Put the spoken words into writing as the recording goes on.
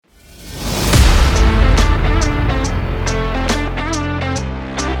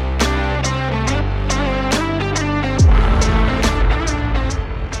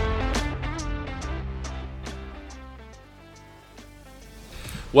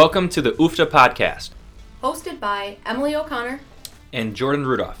Welcome to the UFFDA podcast. Hosted by Emily O'Connor and Jordan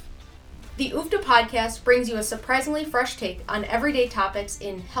Rudolph. The UFFDA podcast brings you a surprisingly fresh take on everyday topics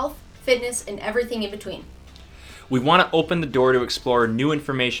in health, fitness, and everything in between. We want to open the door to explore new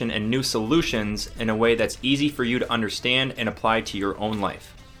information and new solutions in a way that's easy for you to understand and apply to your own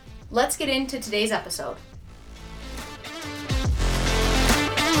life. Let's get into today's episode.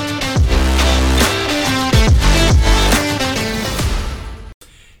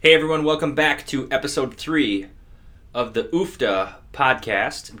 Hey everyone, welcome back to episode 3 of the UFFDA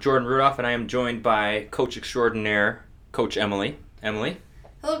podcast. I'm Jordan Rudolph, and I am joined by Coach Extraordinaire, Coach Emily. Emily?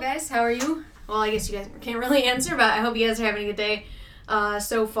 Hello guys, how are you? Well, I guess you guys can't really answer, but I hope you guys are having a good day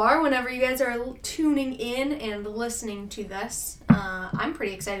so far. Whenever you guys are tuning in and listening to this, I'm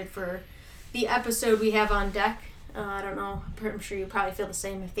pretty excited for the episode we have on deck. I don't know, I'm sure you probably feel the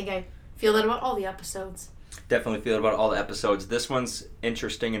same. I think I feel that about all the episodes. Definitely feel about all the episodes. This one's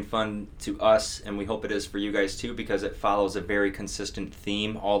interesting and fun to us, and we hope it is for you guys too, because it follows a very consistent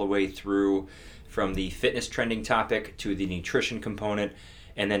theme all the way through, from the fitness trending topic to the nutrition component,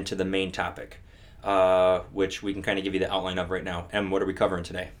 and then to the main topic, which we can kind of give you the outline of right now. Em, what are we covering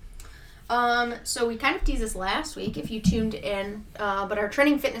today? So we kind of teased this last week if you tuned in, but our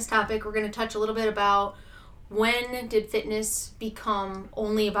trending fitness topic, we're going to touch a little bit about when did fitness become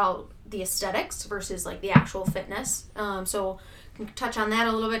only about the aesthetics versus like the actual fitness. So we can touch on that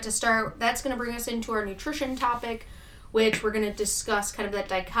a little bit to start. That's going to bring us into our nutrition topic, which we're going to discuss kind of that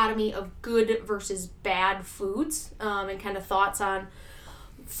dichotomy of good versus bad foods, and kind of thoughts on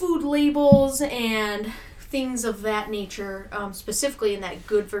food labels and things of that nature, specifically in that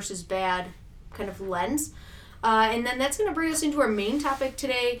good versus bad kind of lens. And then that's going to bring us into our main topic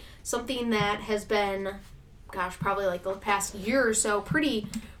today, something that has been, probably like the past year or so, pretty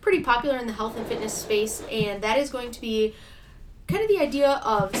popular in the health and fitness space, and that is going to be kind of the idea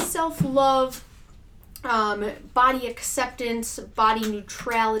of self-love, body acceptance, body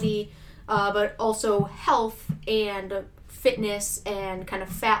neutrality, but also health and fitness and kind of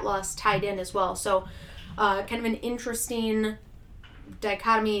fat loss tied in as well. So kind of an interesting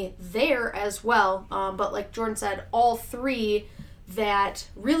dichotomy there as well, but like Jordan said, all three that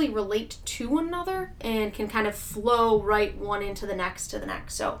really relate to one another and can kind of flow right one into the next.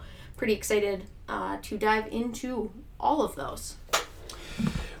 So pretty excited to dive into all of those.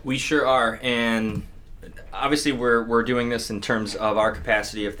 We sure are, and obviously we're doing this in terms of our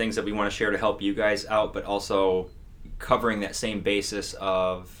capacity of things that we want to share to help you guys out, but also covering that same basis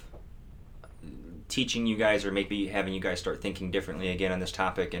of teaching you guys, or maybe having you guys start thinking differently again on this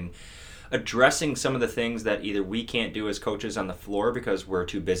topic, and addressing some of the things that either we can't do as coaches on the floor because we're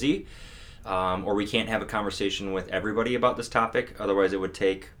too busy, or we can't have a conversation with everybody about this topic. Otherwise, it would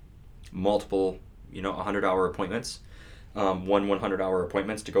take multiple, 100-hour appointments, 100-hour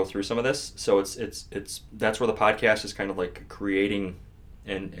appointments to go through some of this. So it's that's where the podcast is kind of like creating,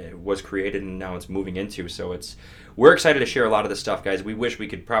 and it was created, and now it's moving into. So we're excited to share a lot of this stuff, guys. We wish we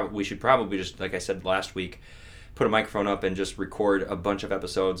should probably just, like I said last week, put a microphone up and just record a bunch of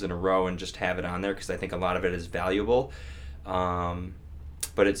episodes in a row and just have it on there, because I think a lot of it is valuable.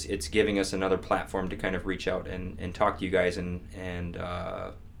 But it's giving us another platform to kind of reach out and talk to you guys, and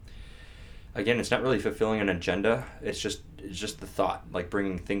again, it's not really fulfilling an agenda. It's just the thought, like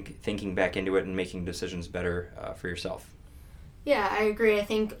bringing thinking back into it and making decisions better for yourself. Yeah, I agree. I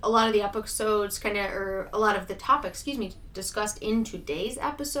think a lot of the episodes a lot of the topics, discussed in today's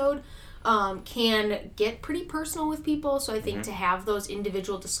episode can get pretty personal with people. So I think to have those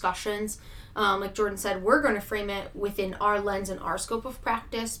individual discussions, like Jordan said, we're going to frame it within our lens and our scope of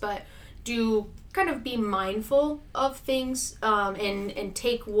practice, but do kind of be mindful of things, and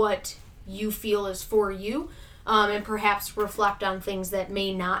take what you feel is for you, and perhaps reflect on things that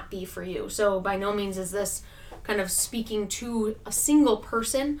may not be for you. So by no means is this kind of speaking to a single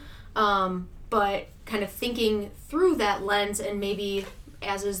person, but kind of thinking through that lens, and maybe,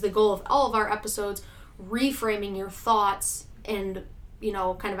 as is the goal of all of our episodes, reframing your thoughts and,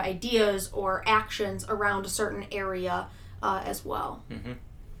 kind of ideas or actions around a certain area as well. Mm-hmm.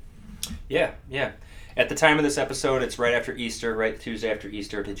 Yeah. At the time of this episode, it's right after Easter, right? Tuesday after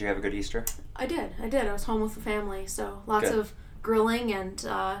Easter. Did you have a good Easter? I did. I was home with the family, so lots of grilling, and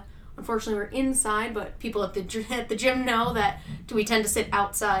unfortunately we're inside, but people at the gym know that we tend to sit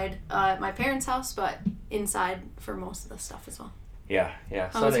outside at my parents' house, but inside for most of the stuff as well. Yeah.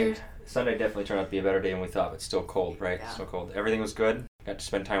 Sunday definitely turned out to be a better day than we thought, but still cold, right? Yeah. Still cold. Everything was good. Got to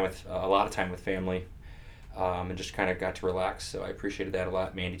spend time with a lot of time with family, and just kind of got to relax. So I appreciated that a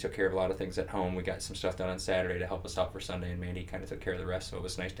lot. Mandy took care of a lot of things at home. We got some stuff done on Saturday to help us out for Sunday, and Mandy kind of took care of the rest. So it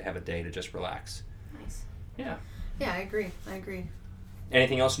was nice to have a day to just relax. Nice. Yeah. Yeah, I agree.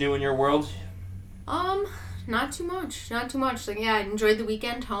 Anything else new in your world? Not too much. Like, yeah, I enjoyed the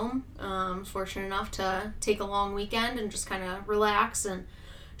weekend home. Was fortunate enough to take a long weekend and just kind of relax and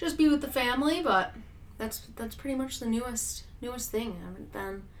just be with the family. But that's pretty much the newest thing. I haven't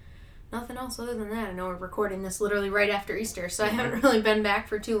been nothing else other than that. I know we're recording this literally right after Easter, so I haven't really been back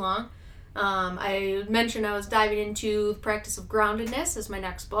for too long. I mentioned I was diving into the practice of groundedness as my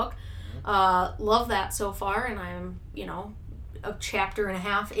next book. Love that so far, and I'm a chapter and a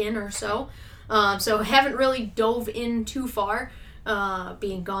half in or so. So haven't really dove in too far,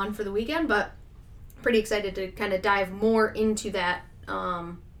 being gone for the weekend, but pretty excited to kind of dive more into that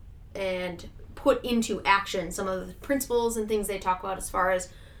and put into action some of the principles and things they talk about as far as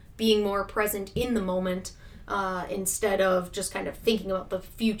being more present in the moment instead of just kind of thinking about the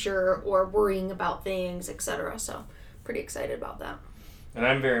future or worrying about things, etc. So pretty excited about that. And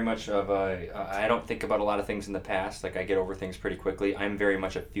I'm very much of I don't think about a lot of things in the past. Like, I get over things pretty quickly. I'm very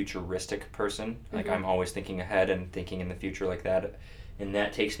much a futuristic person. Like, I'm always thinking ahead and thinking in the future like that. And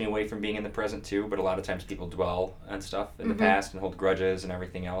that takes me away from being in the present too. But a lot of times people dwell on stuff in the past and hold grudges and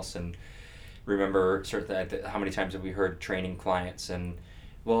everything else. And remember how many times have we heard training clients and,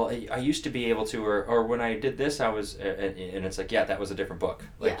 well, I used to be able to, or when I did this, I was, and it's like, yeah, that was a different book.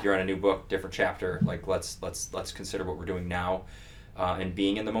 Like, you're on a new book, different chapter. Like, let's consider what we're doing now. And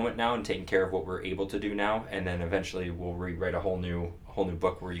being in the moment now and taking care of what we're able to do now, and then eventually we'll rewrite a whole new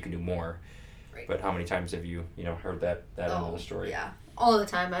book where you can do more. Right. But how many times have you heard that end of the story? Yeah, all the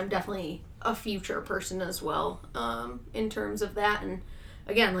time. I'm definitely a future person as well, in terms of that. And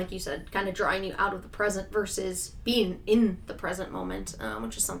again, like you said, kind of drawing you out of the present versus being in the present moment,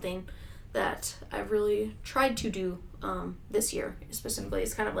 which is something that I've really tried to do this year specifically.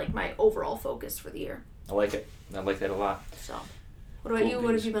 It's kind of like my overall focus for the year. I like it. I like that a lot. So. What about you?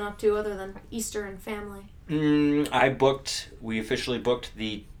 What have you been up to other than Easter and family? We officially booked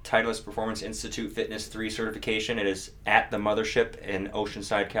the Titleist Performance Institute Fitness 3 certification. It is at the mothership in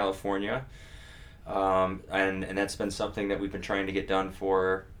Oceanside, California. And that's been something that we've been trying to get done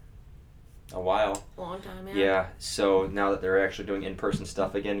for a while. Long time, yeah. Yeah, so now that they're actually doing in-person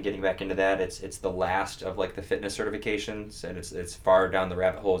stuff again, getting back into that, it's the last of like the fitness certifications, and it's far down the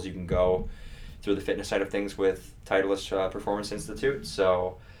rabbit holes you can go through the fitness side of things with Titleist Performance Institute.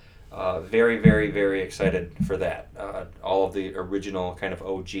 So very, very, very excited for that. All of the original kind of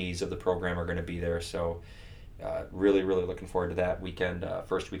OGs of the program are going to be there. So really, really looking forward to that weekend,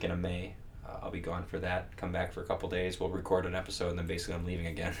 first weekend of May. I'll be gone for that. Come back for a couple days. We'll record an episode, and then basically I'm leaving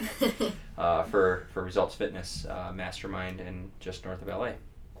again for Results Fitness Mastermind in just north of LA.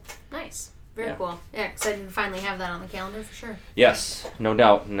 Nice. Very cool. Yeah, excited to finally have that on the calendar for sure. Yes, no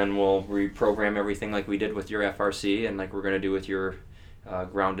doubt. And then we'll reprogram everything like we did with your FRC and like we're going to do with your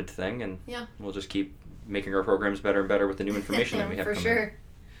grounded thing. And we'll just keep making our programs better and better with the new information that we have coming. For sure.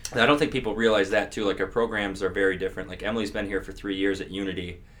 I don't think people realize that too. Like, our programs are very different. Like, Emily's been here for 3 years at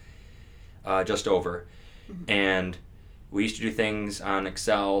Unity, just over. And we used to do things on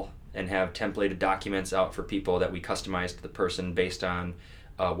Excel and have templated documents out for people that we customized to the person based on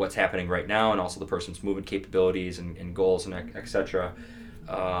what's happening right now, and also the person's movement capabilities and goals and etc.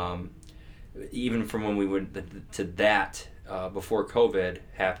 Even from when we went to that, before COVID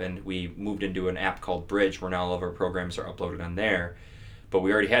happened, we moved into an app called Bridge, where now all of our programs are uploaded on there. But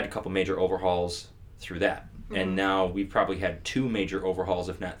we already had a couple major overhauls through that. And now we've probably had 2 major overhauls,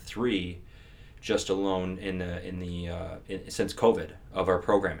 if not 3, just alone since COVID of our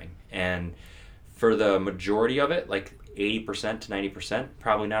programming. And for the majority of it, like 80% to 90%,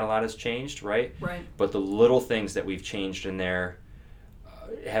 probably not a lot has changed, right? Right. But the little things that we've changed in there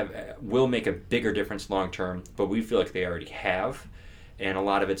will make a bigger difference long term, but we feel like they already have. And a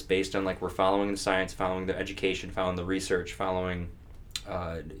lot of it's based on, like, we're following the science, following the education, following the research, following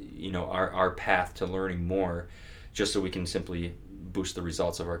our path to learning more, just so we can simply boost the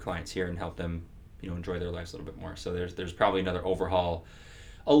results of our clients here and help them enjoy their lives a little bit more. So there's probably another overhaul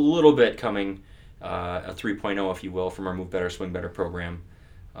a little bit coming, a 3.0, if you will, from our Move Better, Swing Better program.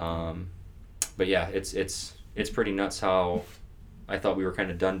 But yeah, it's pretty nuts how I thought we were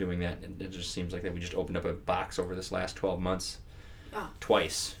kind of done doing that. It just seems like that we just opened up a box over this last 12 months,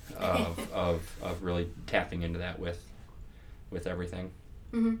 twice, of really tapping into that with everything.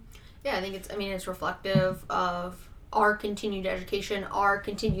 Mm-hmm. Yeah, I think it's reflective of our continued education, our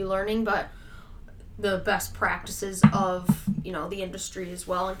continued learning, but the best practices of the industry as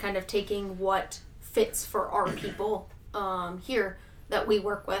well, and kind of taking what fits for our people here that we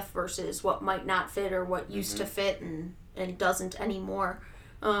work with versus what might not fit or what used to fit and doesn't anymore.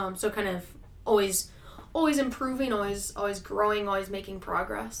 So kind of always always improving, always growing, always making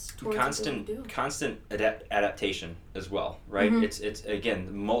progress towards what we do. Constant adaptation as well, right? It's again,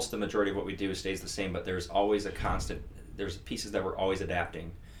 the majority of what we do stays the same, but there's always there's pieces that we're always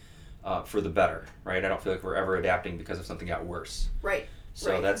adapting for the better, right? I don't feel like we're ever adapting because if something got worse. Right.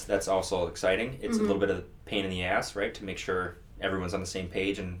 So that's also exciting. It's a little bit of a pain in the ass, right? To make sure everyone's on the same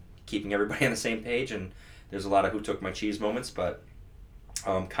page and keeping everybody on the same page, and there's a lot of who took my cheese moments, but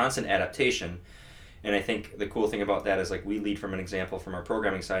constant adaptation. And I think the cool thing about that is like we lead from an example from our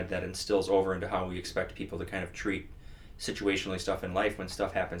programming side that instills over into how we expect people to kind of treat situationally stuff in life when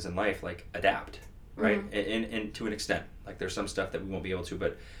stuff happens in life, like adapt, right? And to an extent, like there's some stuff that we won't be able to,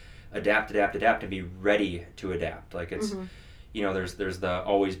 but adapt and be ready to adapt. Like it's, there's the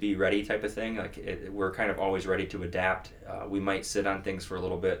always be ready type of thing. Like we're kind of always ready to adapt. We might sit on things for a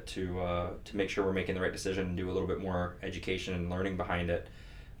little bit to make sure we're making the right decision and do a little bit more education and learning behind it.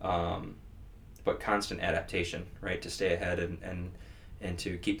 But constant adaptation, right, to stay ahead and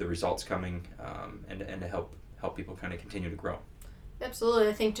to keep the results coming, and to help people kind of continue to grow. Absolutely.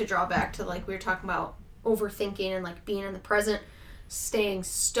 I think to draw back to like we were talking about overthinking and like being in the present, staying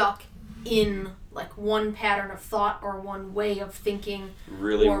stuck in like one pattern of thought or one way of thinking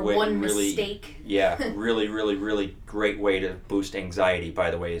one mistake. Yeah, really great way to boost anxiety,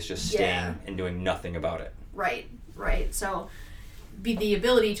 by the way, is just staying and doing nothing about it. Right. So be the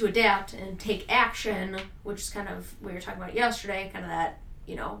ability to adapt and take action, which is kind of we were talking about yesterday, kind of that,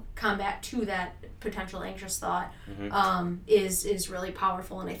 combat to that potential anxious thought, is really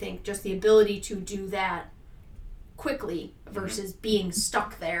powerful. And I think just the ability to do that quickly versus being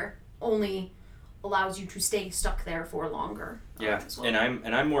stuck there only allows you to stay stuck there for longer. Yeah, well.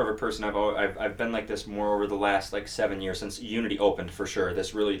 and I'm more of a person. I've been like this more over the last like 7 years since Unity opened, for sure.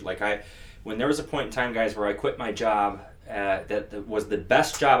 This really when there was a point in time, guys, where I quit my job. That was the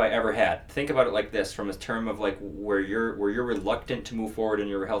best job I ever had. Think about it like this, from a term of like where you're reluctant to move forward in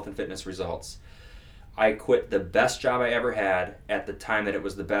your health and fitness results. I quit the best job I ever had at the time that it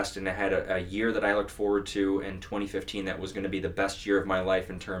was the best, and I had a year that I looked forward to in 2015 that was going to be the best year of my life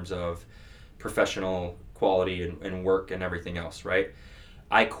in terms of professional quality and work and everything else, right?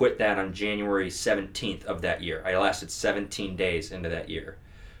 I quit that on January 17th of that year. I lasted 17 days into that year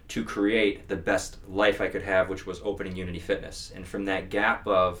to create the best life I could have, which was opening Unity Fitness. And from that gap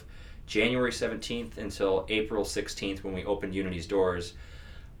of January 17th until April 16th when we opened Unity's doors,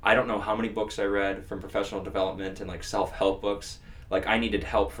 I don't know how many books I read from professional development and like self-help books. Like I needed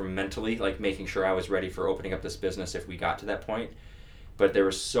help from mentally, like making sure I was ready for opening up this business if we got to that point. But there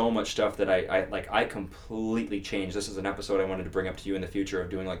was so much stuff that I completely changed. This is an episode I wanted to bring up to you in the future of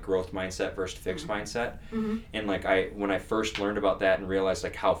doing like growth mindset versus fixed mindset. And like when I first learned about that and realized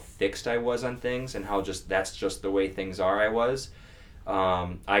like how fixed I was on things and how that's just the way things are,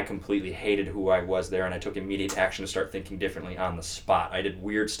 I completely hated who I was there, and I took immediate action to start thinking differently on the spot. I did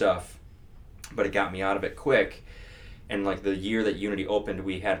weird stuff, but it got me out of it quick. And like the year that Unity opened,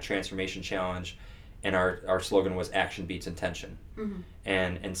 we had a transformation challenge, and our slogan was action beats intention.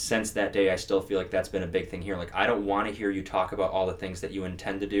 And since that day, I still feel like that's been a big thing here. Like I don't want to hear you talk about all the things that you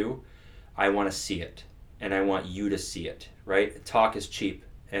intend to do. I want to see it, and I want you to see it, right? Talk is cheap,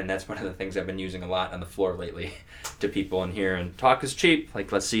 and that's one of the things I've been using a lot on the floor lately to people in here. And talk is cheap,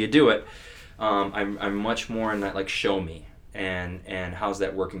 like let's see you do it. I'm much more in that like show me and how's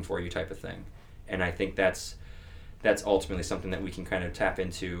that working for you type of thing. And I think that's ultimately something that we can kind of tap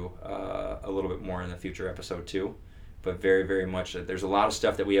into a little bit more in the future episode too. But very, very much, there's a lot of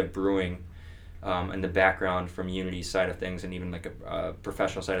stuff that we have brewing in the background from Unity's side of things, and even like a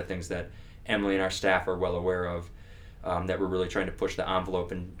professional side of things that Emily and our staff are well aware of, that we're really trying to push the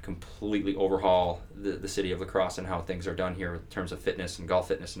envelope and completely overhaul the city of La Crosse and how things are done here in terms of fitness and golf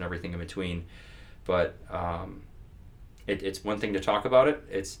fitness and everything in between. But it's one thing to talk about it,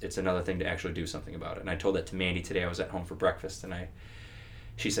 it's another thing to actually do something about it. And I told that to Mandy today. I was at home for breakfast, and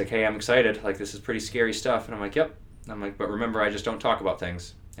she's like, hey, I'm excited, like this is pretty scary stuff. And I'm like, yep. I'm like, but remember, I just don't talk about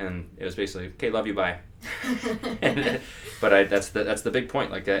things. And it was basically, okay, love you, bye. But that's the big point,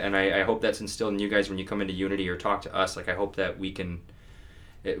 like that. And I hope that's instilled in you guys when you come into Unity or talk to us. Like I hope that we can,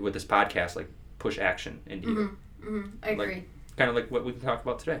 with this podcast, like push action into you. I agree. Like, kind of like what we can talk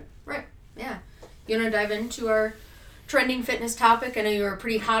about today. Right. Yeah. You want to dive into our trending fitness topic? I know you were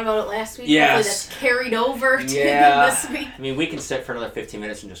pretty hot about it last week. Yes. Hopefully that's carried over to this week. I mean, we can sit for another 15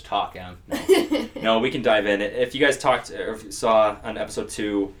 minutes and just talk. No, we can dive in. If you guys saw on episode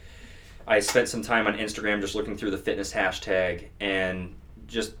 2, I spent some time on Instagram just looking through the fitness hashtag and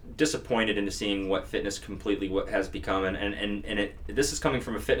just disappointed into seeing what has become. And this is coming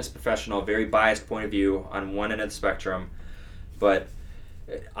from a fitness professional, a very biased point of view on one end of the spectrum. But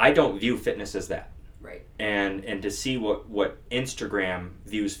I don't view fitness as that. Right. And to see what Instagram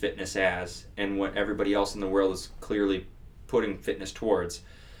views fitness as and what everybody else in the world is clearly putting fitness towards,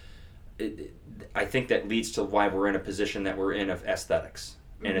 I think that leads to why we're in a position that we're in of aesthetics,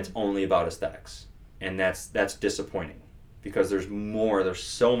 and it's only about aesthetics, and that's disappointing, because there's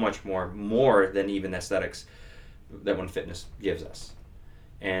so much more than even aesthetics that when fitness gives us.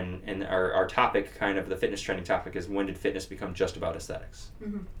 And our topic, kind of the fitness trending topic, is when did fitness become just about aesthetics?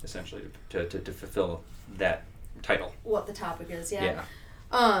 Essentially, to fulfill that title. What the topic is, yeah.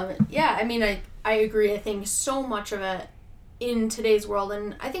 Yeah. I mean, I agree. I think so much of it in today's world,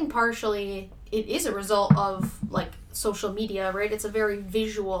 and I think partially it is a result of like social media, right? It's a very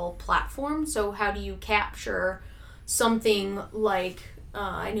visual platform. So how do you capture something like,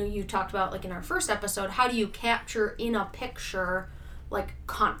 I know you talked about like in our first episode, how do you capture in a picture like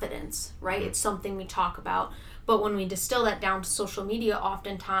confidence, right? It's something we talk about. But when we distill that down to social media,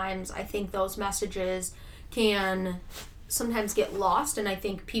 oftentimes I think those messages can sometimes get lost, and I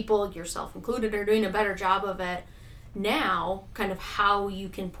think people, yourself included, are doing a better job of it now, kind of how you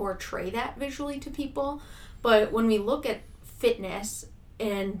can portray that visually to people. But when we look at fitness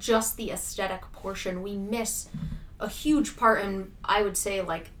and just the aesthetic portion, we miss a huge part, and I would say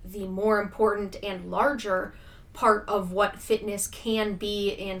like the more important and larger part of what fitness can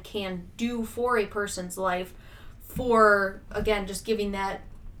be and can do for a person's life, for, again, just giving that,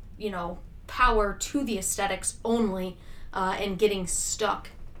 power to the aesthetics only, and getting stuck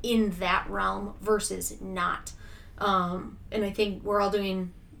in that realm versus not. And I think we're all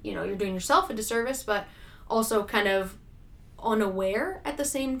doing, you're doing yourself a disservice, but also kind of unaware at the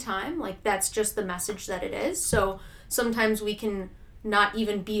same time. Like, that's just the message that it is. So sometimes we can not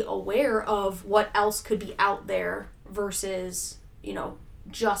even be aware of what else could be out there versus,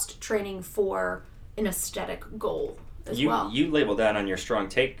 just training for an aesthetic goal as well. You labeled that on your strong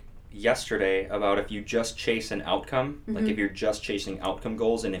take yesterday about if you just chase an outcome, like if you're just chasing outcome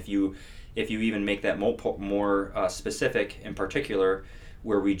goals, and if you even make that more specific in particular,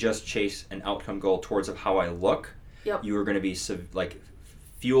 where we just chase an outcome goal towards of how I look, you are going to be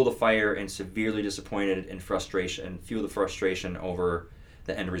fuel the fire and severely disappointed and fuel the frustration over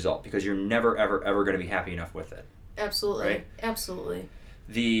the end result, because you're never ever going to be happy enough with it. Absolutely. Right? Absolutely.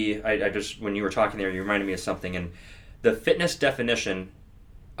 I just, when you were talking there, you reminded me of something, and the fitness definition,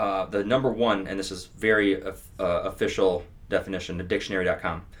 the number one, and this is very official definition, the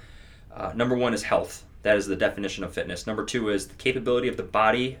dictionary.com. Number one is health. That is the definition of fitness. Number two is the capability of the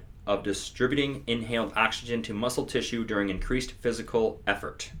body of distributing inhaled oxygen to muscle tissue during increased physical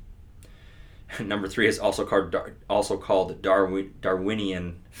effort. Number three is also called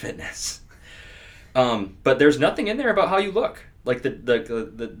Darwinian fitness. But there's nothing in there about how you look. Like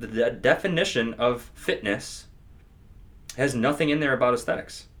the definition of fitness has nothing in there about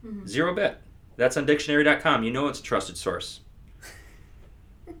aesthetics. Zero bit. That's on dictionary.com. You know it's a trusted source.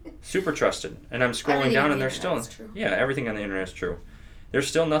 Super trusted. And I'm scrolling Everything down, on and the there's still... internet's true. Yeah, everything on the internet is true. There's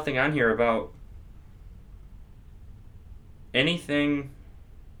still nothing on here about anything.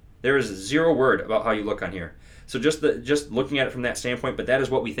 There is zero word about how you look on here. So just looking at it from that standpoint, but that is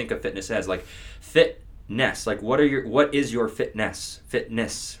what we think of fitness as. Like, fitness. Like, what is your fitness?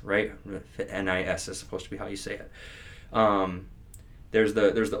 Fitness, right? N-I-S is supposed to be how you say it. There's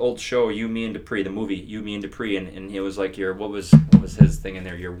the old show, You, Me, and Dupree, the movie You, Me, and Dupree, and it was like what was his thing in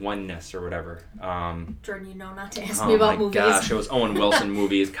there? Your oneness or whatever. Jordan, not to ask me about movies. Oh my gosh, it was Owen Wilson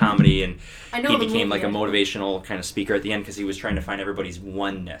movies, comedy, and I know he became like a motivational kind of speaker at the end because he was trying to find everybody's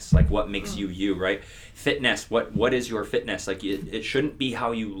oneness, like what makes you, right? Fitness, what is your fitness? Like it shouldn't be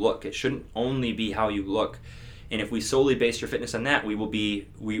how you look. It shouldn't only be how you look. And if we solely base your fitness on that, we are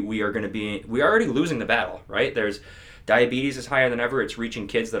already losing the battle, right? Diabetes is higher than ever. It's reaching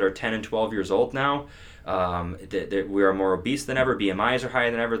kids that are 10 and 12 years old now. We are more obese than ever. BMIs are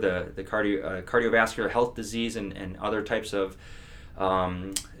higher than ever. The cardiovascular health disease and other types of,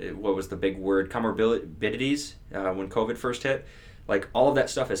 what was the big word, comorbidities when COVID first hit. Like, all of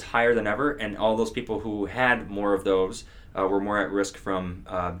that stuff is higher than ever, and all those people who had more of those were more at risk from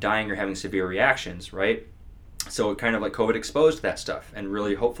dying or having severe reactions, right? So it kind of like COVID exposed that stuff and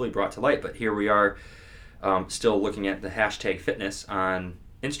really hopefully brought to light. But here we are, still looking at the hashtag fitness on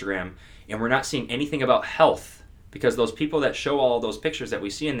Instagram, and we're not seeing anything about health, because those people that show all those pictures that we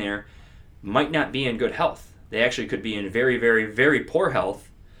see in there might not be in good health. They actually could be in very, very, very poor health,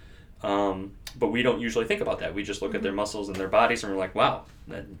 but we don't usually think about that. We just look at their muscles and their bodies, and we're like, wow,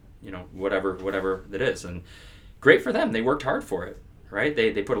 that, whatever that is. And great for them. They worked hard for it, right?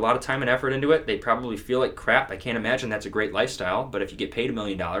 They put a lot of time and effort into it. They probably feel like crap. I can't imagine that's a great lifestyle, but if you get paid $1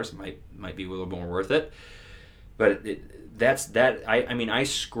 million, it might be a little more worth it. But that's that. I mean, I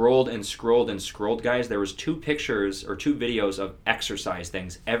scrolled and scrolled and scrolled, guys. There was 2 pictures or 2 videos of exercise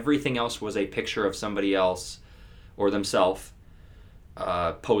things. Everything else was a picture of somebody else or themselves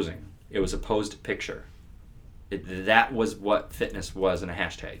posing. It was a posed picture. That was what fitness was in a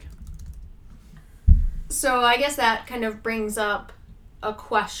hashtag. So I guess that kind of brings up a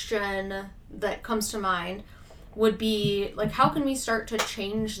question that comes to mind would be, like, how can we start to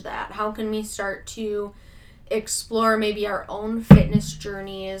change that? How can we start to explore maybe our own fitness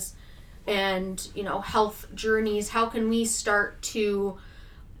journeys and, health journeys? How can we start to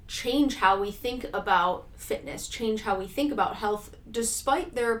change how we think about fitness, change how we think about health,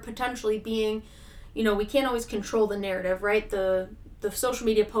 despite there potentially being, we can't always control the narrative, right? The social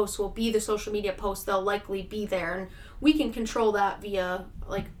media posts will be the social media posts. They'll likely be there. And we can control that via,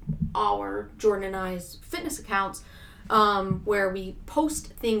 like, our, Jordan and I's fitness accounts, where we post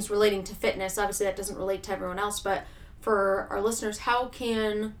things relating to fitness. Obviously, that doesn't relate to everyone else. But for our listeners, how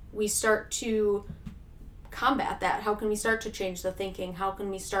can we start to combat that? How can we start to change the thinking? How can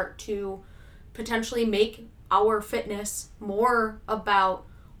we start to potentially make our fitness more about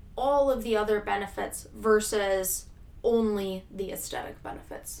all of the other benefits versus only the aesthetic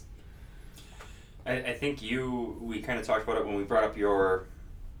benefits? I think we kind of talked about it when we brought up your,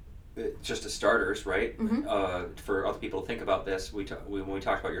 just as starters, right? Mm-hmm. For other people to think about this, when we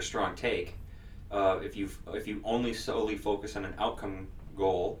talked about your strong take, if you only solely focus on an outcome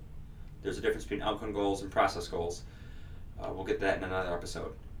goal, there's a difference between outcome goals and process goals. We'll get to that in another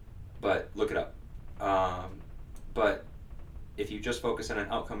episode, but look it up. But if you just focus on an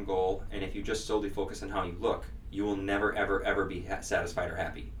outcome goal, and if you just solely focus on how you look, you will never, ever, ever be satisfied or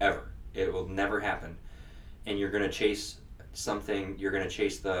happy. Ever. It will never happen. And you're going to chase something. You're going to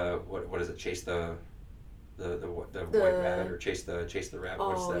chase what is it? Chase the white rabbit, or chase the rabbit.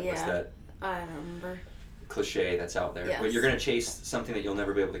 Oh, What's that? I don't remember. Cliche that's out there. Yes. But you're going to chase something that you'll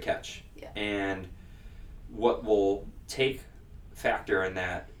never be able to catch. Yeah. And what will take factor in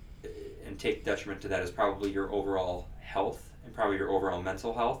that and take detriment to that is probably your overall health, and probably your overall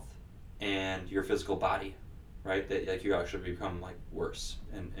mental health, and your physical body, right? That, like, you actually become, like, worse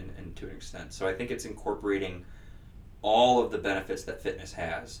and to an extent. So I think it's incorporating all of the benefits that fitness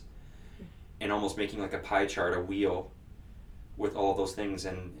has and almost making like a pie chart, a wheel with all those things,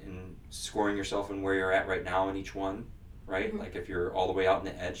 and scoring yourself in where you're at right now in each one, right? Mm-hmm. Like if you're all the way out in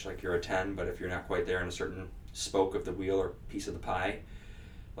the edge, like you're a 10, but if you're not quite there in a certain spoke of the wheel or piece of the pie,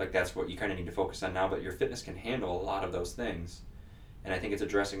 like that's what you kind of need to focus on now. But your fitness can handle a lot of those things, and I think it's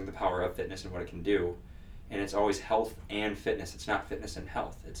addressing the power of fitness and what it can do. And it's always health and fitness. It's not fitness and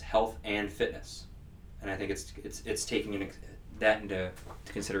health. It's health and fitness, and I think it's taking that into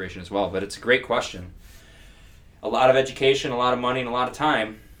consideration as well. But it's a great question. A lot of education, a lot of money, and a lot of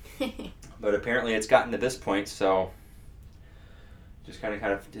time. But apparently it's gotten to this point, so just kind of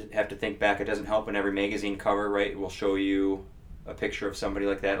have to think back. It doesn't help when every magazine cover, right, will show you a picture of somebody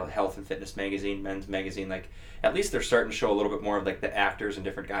like that, a health and fitness magazine, men's magazine. Like, at least they're starting to show a little bit more of like the actors and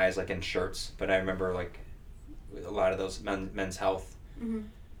different guys like in shirts. But I remember like a lot of those men's health Mm-hmm.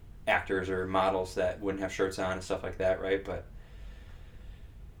 actors or models that wouldn't have shirts on and stuff like that, right? But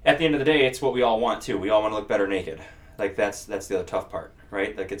at the end of the day, it's what we all want too. We all want to look better naked. Like that's the other tough part,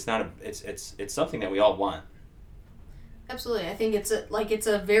 right? Like it's something that we all want. Absolutely. I think it's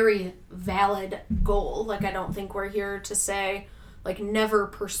a very valid goal. Like, I don't think we're here to say, like, never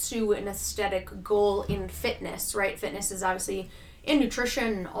pursue an aesthetic goal in fitness, right? Fitness is obviously, in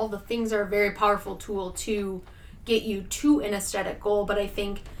nutrition, all the things are a very powerful tool to get you to an aesthetic goal. But I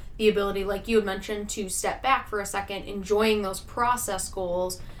think the ability, like you had mentioned, to step back for a second, enjoying those process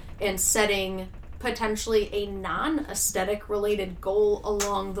goals and setting potentially a non-aesthetic related goal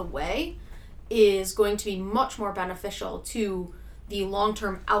along the way is going to be much more beneficial to the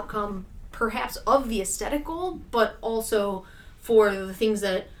long-term outcome, perhaps of the aesthetic goal, but also for the things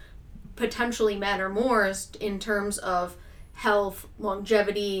that potentially matter more in terms of health,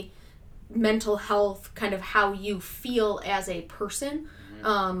 longevity, mental health, kind of how you feel as a person,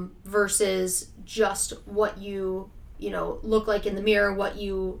 versus just what you look like in the mirror, what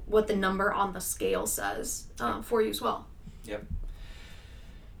the number on the scale says for you as well. Yep.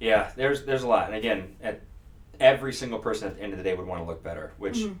 Yeah, there's a lot, and again, every single person at the end of the day would want to look better,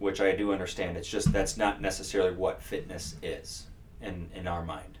 which I do understand. It's just that's not necessarily what fitness is in our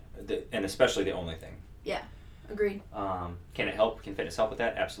mind, and especially the only thing. Yeah, agreed. Can it help? Can fitness help with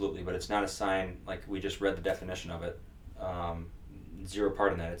that? Absolutely, but it's not a sign. Like we just read the definition of it. Zero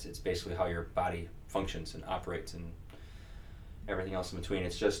part in that. It's basically how your body functions and operates and everything else in between.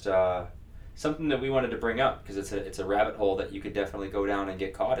 It's just something that we wanted to bring up because it's a rabbit hole that you could definitely go down and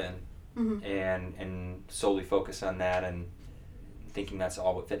get caught in and solely focus on that and thinking that's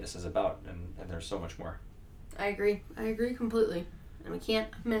all what fitness is about, and there's so much more. I agree completely, and we can't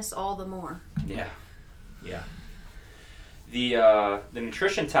miss all the more. Yeah. The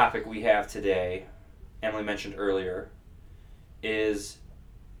nutrition topic we have today, Emily mentioned earlier, is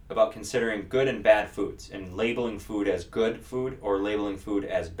about considering good and bad foods and labeling food as good food or labeling food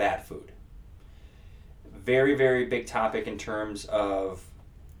as bad food. Very, very big topic in terms of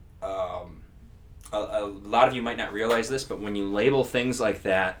a lot of you might not realize this, but when you label things like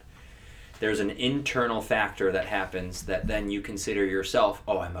that, there's an internal factor that happens that then you consider yourself,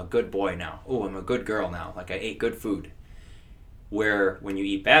 oh, I'm a good boy now. Oh, I'm a good girl now. Like, I ate good food. Where when you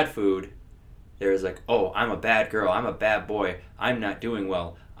eat bad food, there's like, oh, I'm a bad girl. I'm a bad boy. I'm not doing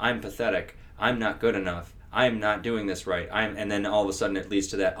well. I'm pathetic. I'm not good enough. I'm not doing this right. And then all of a sudden it leads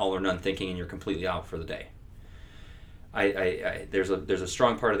to that all or none thinking, and you're completely out for the day. There's a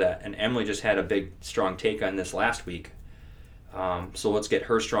strong part of that, and Emily just had a big strong take on this last week. So let's get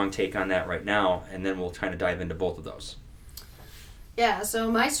her strong take on that right now, and then we'll kind of dive into both of those. Yeah, so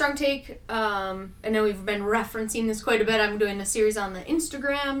my strong take, I know we've been referencing this quite a bit. I'm doing a series on the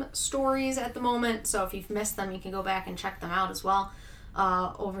Instagram stories at the moment, so if you've missed them, you can go back and check them out as well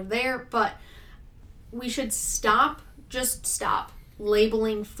over there. But we should just stop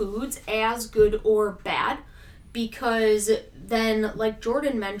labeling foods as good or bad, because then, like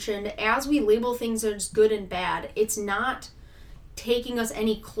Jordan mentioned, as we label things as good and bad, it's not taking us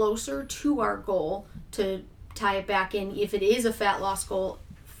any closer to our goal. To tie it back in, if it is a fat loss goal,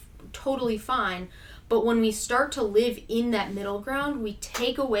 totally fine. But when we start to live in that middle ground, we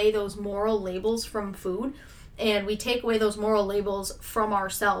take away those moral labels from food, and we take away those moral labels from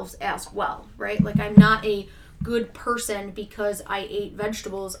ourselves as well, right? Like, I'm not a good person because I ate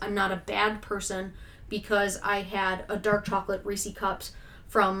vegetables. I'm not a bad person because I had a dark chocolate Reese's cups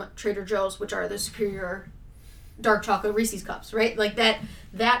from Trader Joe's, which are the superior dark chocolate Reese's cups, right? Like,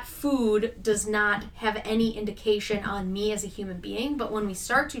 that food does not have any indication on me as a human being. But when we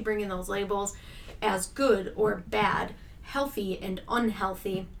start to bring in those labels as good or bad, healthy and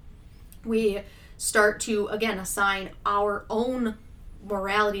unhealthy, we start to, again, assign our own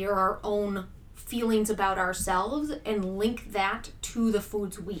morality or our own feelings about ourselves and link that to the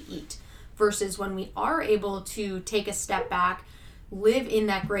foods we eat. Versus when we are able to take a step back, live in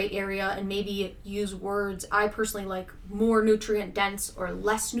that gray area, and maybe use words I personally like more nutrient dense or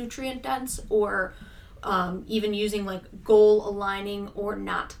less nutrient dense, or even using like goal aligning or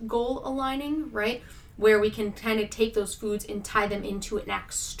not goal aligning, right? Where we can kind of take those foods and tie them into an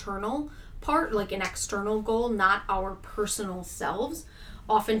external part, like an external goal, not our personal selves.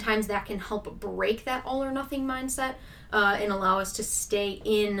 Oftentimes that can help break that all or nothing mindset and allow us to stay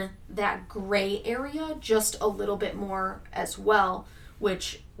in that gray area just a little bit more as well,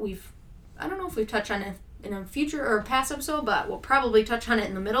 which I don't know if we've touched on it in a future or past episode, but we'll probably touch on it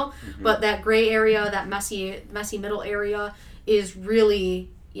in the middle. Mm-hmm. But that gray area, that messy middle area is really,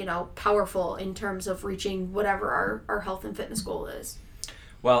 powerful in terms of reaching whatever our health and fitness goal is.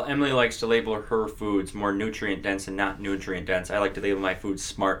 Well, Emily likes to label her foods more nutrient dense and not nutrient dense. I like to label my foods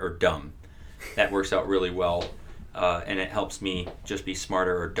smart or dumb. That works out really well, and it helps me just be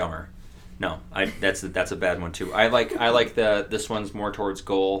smarter or dumber. No, that's a bad one too. I like this one's more towards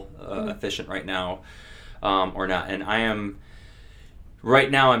goal efficient right now, or not. And I'm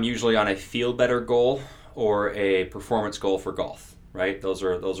usually on a feel better goal or a performance goal for golf. Right, those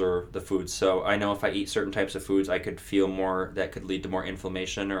are the foods. So I know if I eat certain types of foods, I could feel more. That could lead to more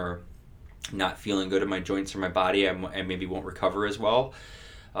inflammation or not feeling good in my joints or my body. I maybe won't recover as well.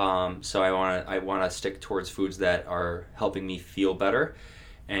 So I want to stick towards foods that are helping me feel better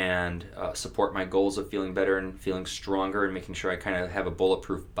and support my goals of feeling better and feeling stronger and making sure I kind of have a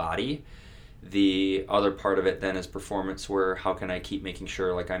bulletproof body. The other part of it then is performance, where how can I keep making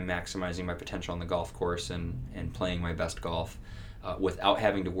sure like I'm maximizing my potential on the golf course and playing my best golf. Without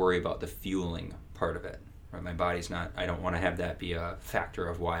having to worry about the fueling part of it. Right? My body's not, I don't want to have that be a factor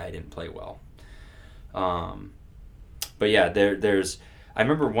of why I didn't play well. But yeah, there's, I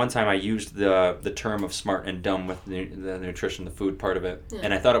remember one time I used the term of smart and dumb with the nutrition, the food part of it. Yeah.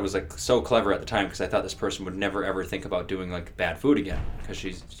 And I thought it was like so clever at the time, because I thought this person would never ever think about doing like bad food again, because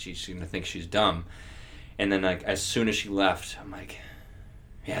she's going to think she's dumb. And then like as soon as she left, I'm like,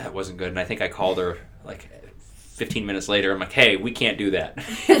 yeah, that wasn't good. And I think I called her like 15 minutes later. I'm like, hey, we can't do that.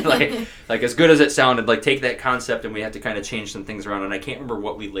 like as good as it sounded, like take that concept and we have to kind of change some things around. And I can't remember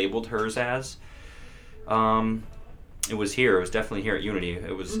what we labeled hers as. It was here. It was definitely here at Unity.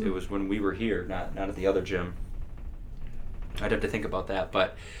 It was when we were here, not at the other gym. I'd have to think about that.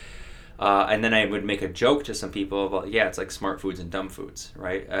 But And then I would make a joke to some people about, yeah, it's like smart foods and dumb foods,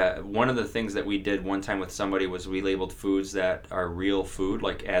 right? One of the things that we did one time with somebody was we labeled foods that are real food,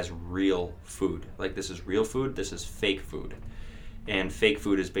 like as real food. Like, this is real food, this is fake food. And fake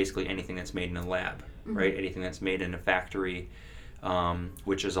food is basically anything that's made in a lab, right? Anything that's made in a factory,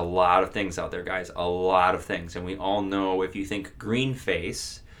 which is a lot of things out there, guys, a lot of things. And we all know, if you think green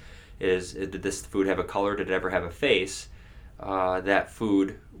face did this food have a color, did it ever have a face? That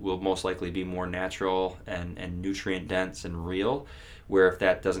food will most likely be more natural and nutrient dense and real, where if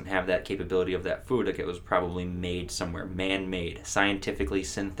that doesn't have that capability of that food, like, it was probably made somewhere, man-made, scientifically,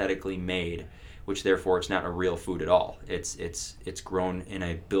 synthetically made, which therefore it's not a real food at all. It's grown in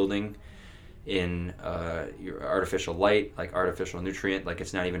a building in your artificial light, like artificial nutrient, like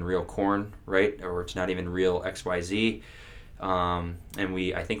it's not even real corn, right? Or it's not even real XYZ. And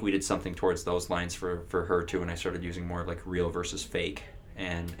I think we did something towards those lines for her too, and I started using more of like real versus fake,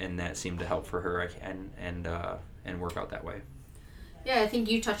 and that seemed to help for her and work out that way. Yeah, I think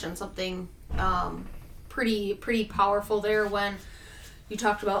you touched on something pretty powerful there when you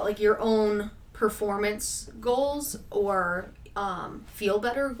talked about like your own performance goals or feel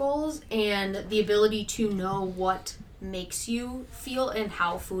better goals, and the ability to know what makes you feel and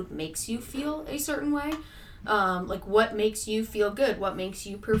how food makes you feel a certain way. Like what makes you feel good, what makes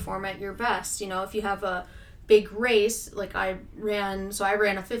you perform at your best. You know, if you have a big race, like I ran a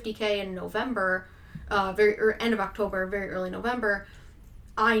 50K in November, end of October, very early November.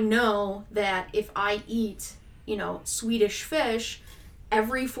 I know that if I eat, Swedish fish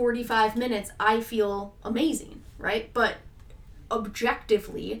every 45 minutes, I feel amazing, right? But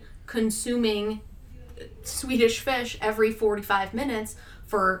objectively, consuming Swedish fish every 45 minutes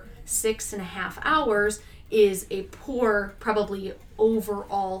for 6.5 hours is a poor, probably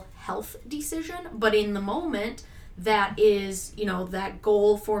overall health decision. But in the moment, that is, that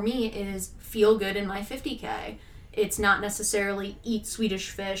goal for me is feel good in my 50K. It's not necessarily eat Swedish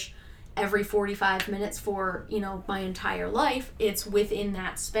fish every 45 minutes for, my entire life. It's within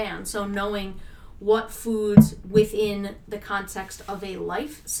that span. So knowing what foods within the context of a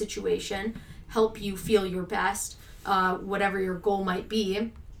life situation help you feel your best, whatever your goal might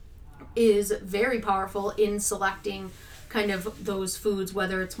be, is very powerful in selecting kind of those foods,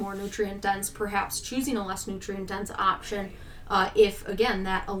 whether it's more nutrient dense, perhaps choosing a less nutrient dense option, if again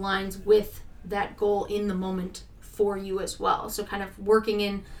that aligns with that goal in the moment for you as well. So kind of working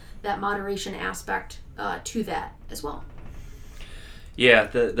in that moderation aspect to that as well. Yeah,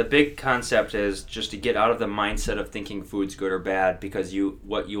 the big concept is just to get out of the mindset of thinking food's good or bad, because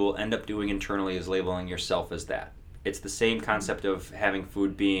what you will end up doing internally is labeling yourself as that. It's the same concept of having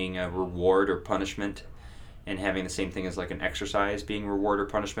food being a reward or punishment, and having the same thing as like an exercise being reward or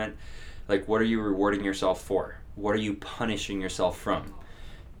punishment. Like, what are you rewarding yourself for? What are you punishing yourself from?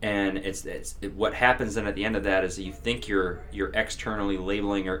 And what happens then at the end of that is that you think you're externally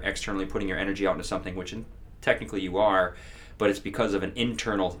labeling or externally putting your energy out into something, which technically you are, but it's because of an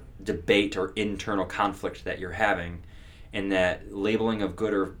internal debate or internal conflict that you're having, and that labeling of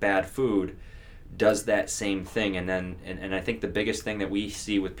good or bad food does that same thing. And then and I think the biggest thing that we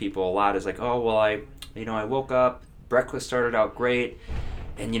see with people a lot is like, oh well, I woke up, breakfast started out great,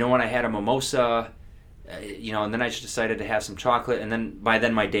 and when I had a mimosa, and then I just decided to have some chocolate, and then by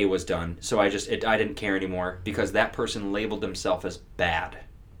then my day was done. So I didn't care anymore, because that person labeled themselves as bad,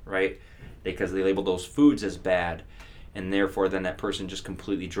 right? Because they labeled those foods as bad, and therefore then that person just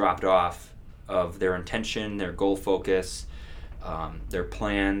completely dropped off of their intention, their goal focus, their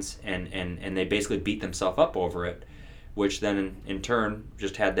plans, and they basically beat themselves up over it, which then in turn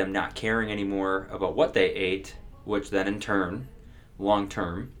just had them not caring anymore about what they ate, which then in turn, long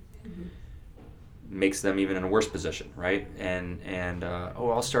term, makes them even in a worse position, right? And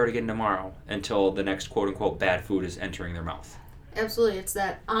I'll start again tomorrow, until the next quote unquote bad food is entering their mouth. Absolutely. It's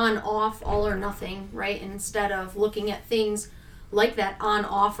that on off, all or nothing, right? Instead of looking at things like that on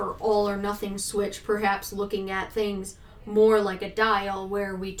off or all or nothing switch, perhaps looking at things more like a dial,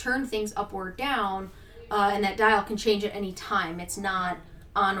 where we turn things up or down, and that dial can change at any time. It's not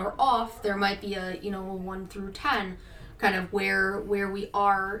on or off. There might be a 1 through 10 kind of where we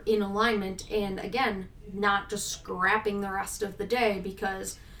are in alignment, and again, not just scrapping the rest of the day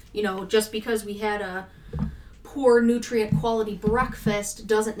because just because we had a poor nutrient quality breakfast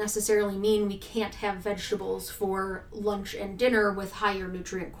doesn't necessarily mean we can't have vegetables for lunch and dinner with higher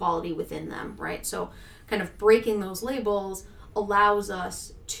nutrient quality within them, right? So kind of breaking those labels allows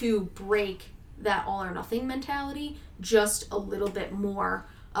us to break that all or nothing mentality just a little bit more,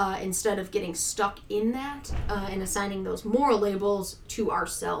 instead of getting stuck in that and assigning those moral labels to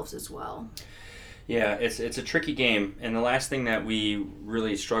ourselves as well. Yeah, it's a tricky game, and the last thing that we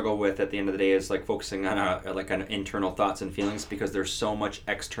really struggle with at the end of the day is like focusing on on internal thoughts and feelings, because there's so much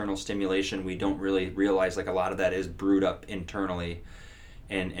external stimulation. We don't really realize like a lot of that is brewed up internally,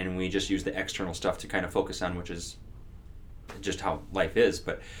 and we just use the external stuff to kind of focus on, which is just how life is.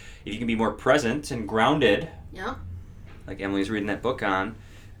 But if you can be more present and grounded, Yeah. like Emily's reading that book on,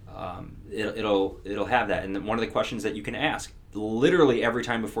 it'll have that. And then one of the questions that you can ask literally every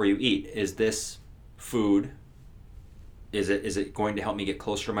time before you eat is this food, is it going to help me get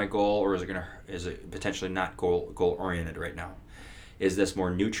closer to my goal, or is it potentially not goal oriented right now? Is this more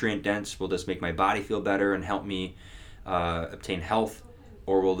nutrient dense? Will this make my body feel better and help me obtain health,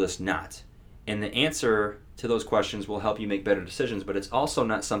 or will this not? And the answer to those questions will help you make better decisions. But it's also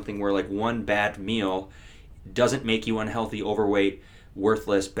not something where like one bad meal doesn't make you unhealthy, overweight,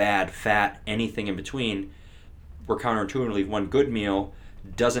 worthless, bad, fat, anything in between. Where counterintuitively, one good meal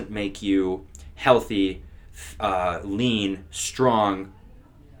doesn't make you healthy, lean, strong,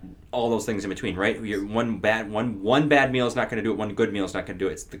 all those things in between, right? One bad meal is not going to do it. One good meal is not going to do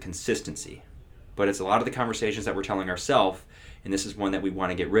it. It's the consistency. But it's a lot of the conversations that we're telling ourselves, and this is one that we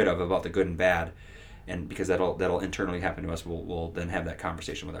want to get rid of, about the good and bad, and because that'll internally happen to us. We'll then have that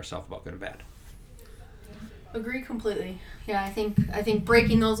conversation with ourselves about good and bad. Agree completely. Yeah, I think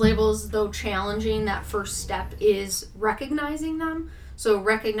breaking those labels, though challenging, that first step is recognizing them. So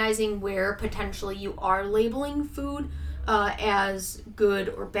recognizing where potentially you are labeling food as good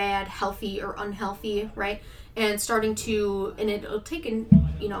or bad, healthy or unhealthy, right? And starting to, and it'll take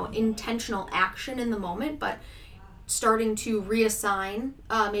intentional action in the moment, but starting to reassign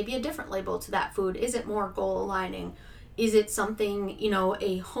maybe a different label to that food. Is it more goal aligning? Is it something,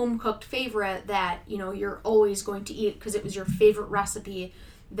 a home-cooked favorite that, you're always going to eat because it was your favorite recipe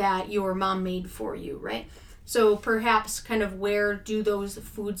that your mom made for you, right? So perhaps kind of where do those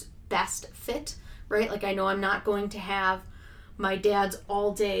foods best fit, right? Like I know I'm not going to have my dad's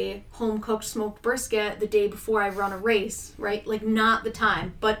all-day home-cooked smoked brisket the day before I run a race, right? Like not the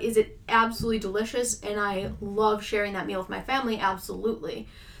time. But is it absolutely delicious and I love sharing that meal with my family? Absolutely.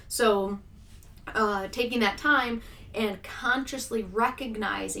 So taking that time and consciously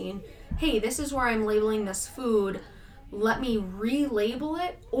recognizing, hey, this is where I'm labeling this food. Let me relabel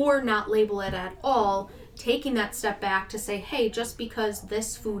it or not label it at all. Taking that step back to say, hey, just because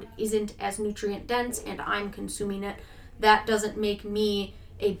this food isn't as nutrient dense and I'm consuming it, that doesn't make me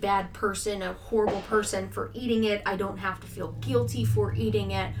a bad person, a horrible person for eating it. I don't have to feel guilty for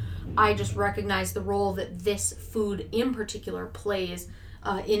eating it. I just recognize the role that this food in particular plays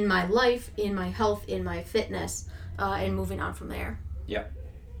in my life, in my health, in my fitness, and moving on from there. Yep.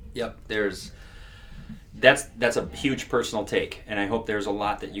 That's a huge personal take, and I hope there's a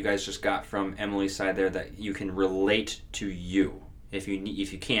lot that you guys just got from Emily's side there that you can relate to you. If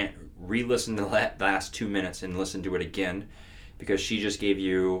you can't, re-listen to the last 2 minutes and listen to it again, because she just gave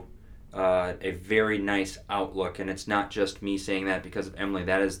you a very nice outlook, and it's not just me saying that because of Emily.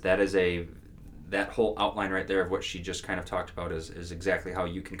 That whole outline right there of what she just kind of talked about is exactly how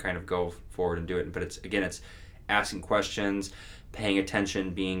you can kind of go forward and do it. But it's asking questions, paying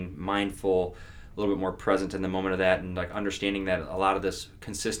attention, being mindful, a little bit more present in the moment of that, and like understanding that a lot of this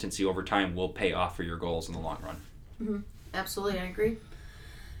consistency over time will pay off for your goals in the long run. Mm-hmm. Absolutely, I agree.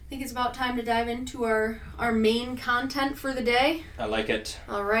 I think it's about time to dive into our main content for the day. I like it.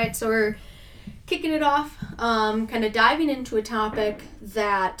 All right, so we're kicking it off, kind of diving into a topic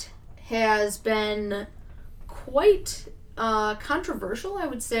that has been quite controversial, I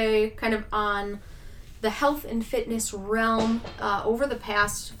would say, kind of on the health and fitness realm over the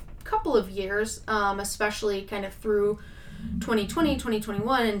past couple of years, especially kind of through 2020,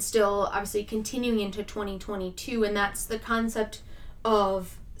 2021, and still obviously continuing into 2022, and that's the concept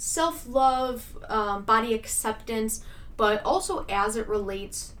of self-love, body acceptance, but also as it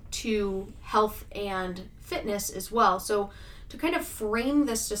relates to health and fitness as well. So to kind of frame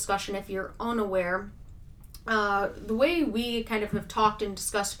this discussion, if you're unaware, the way we kind of have talked and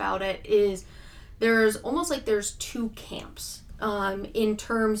discussed about it is there's two camps in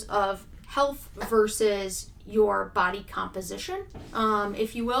terms of health versus your body composition,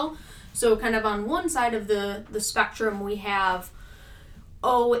 if you will. So kind of on one side of the spectrum, we have,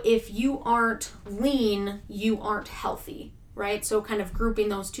 if you aren't lean, you aren't healthy, right? So kind of grouping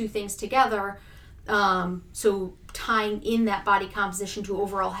those two things together, so tying in that body composition to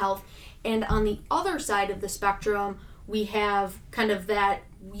overall health. And on the other side of the spectrum, we have kind of that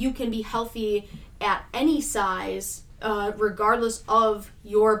you can be healthy at any size, regardless of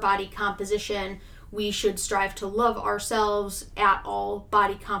your body composition. We should strive to love ourselves at all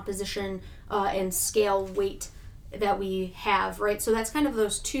body composition and scale weight that we have, right? So that's kind of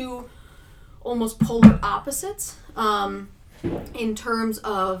those two almost polar opposites in terms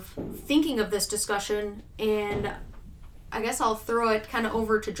of thinking of this discussion. And I guess I'll throw it kind of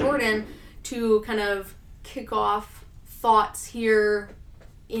over to Jordan to kind of kick off thoughts here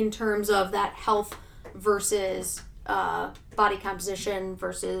in terms of that health versus body composition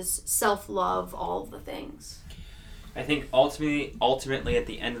versus self-love, all of the things. I think ultimately at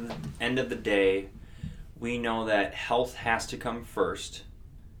the end of the day, we know that health has to come first,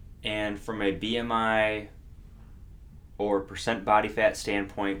 and from a BMI or percent body fat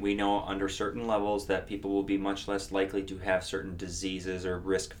standpoint, we know under certain levels that people will be much less likely to have certain diseases or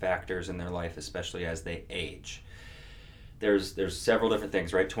risk factors in their life, especially as they age. There's several different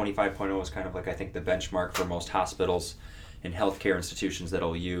things, right? 25.0 is kind of like, I think, the benchmark for most hospitals and healthcare institutions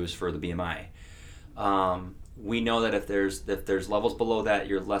that'll use for the BMI. We know that if there's levels below that,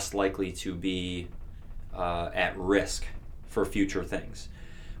 you're less likely to be at risk for future things.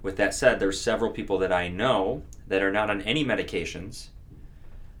 With that said, there's several people that I know that are not on any medications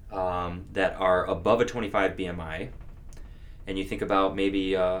that are above a 25 BMI. And you think about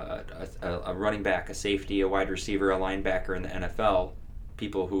maybe a running back, a safety, a wide receiver, a linebacker in the NFL,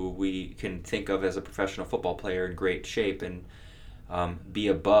 people who we can think of as a professional football player in great shape and be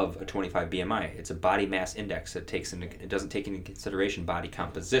above a 25 BMI. It's a body mass index that it doesn't take into consideration body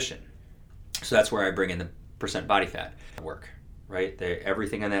composition. So that's where I bring in the percent body fat work, right?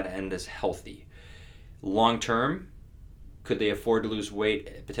 Everything on that end is healthy. Long term, could they afford to lose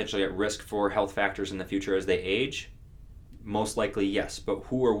weight, potentially at risk for health factors in the future as they age? Most likely, yes. But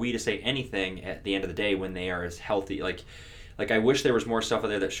who are we to say anything at the end of the day when they are as healthy? Like I wish there was more stuff out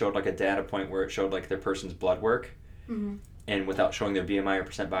there that showed like a data point where it showed like their person's blood work, and without showing their BMI or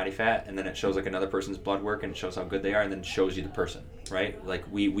percent body fat, and then it shows like another person's blood work and it shows how good they are, and then shows you the person, right? Like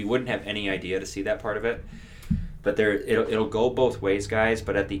we wouldn't have any idea to see that part of it. But it'll go both ways, guys.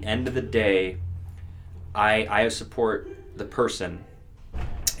 But at the end of the day, I support the person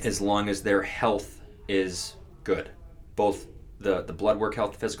as long as their health is good. Both the blood work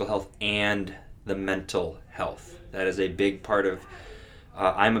health, physical health, and the mental health. That is a big part of,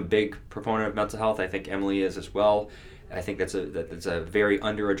 I'm a big proponent of mental health. I think Emily is as well. I think that's a very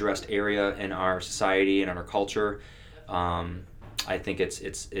under-addressed area in our society and in our culture. I think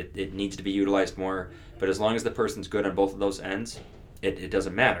it needs to be utilized more. But as long as the person's good on both of those ends, it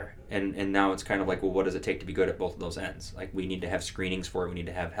doesn't matter. And now it's kind of like, well, what does it take to be good at both of those ends? Like, we need to have screenings for it. We need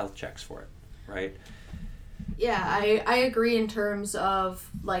to have health checks for it, right? Yeah, I agree in terms of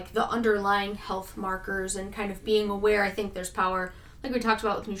like the underlying health markers and kind of being aware. I think there's power, like we talked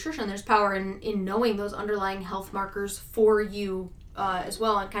about with nutrition, there's power in knowing those underlying health markers for you as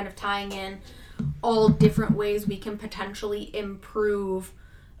well, and kind of tying in all different ways we can potentially improve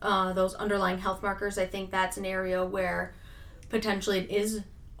those underlying health markers. I think that's an area where potentially it is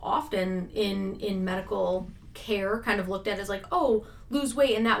often in medical care kind of looked at as like, oh, lose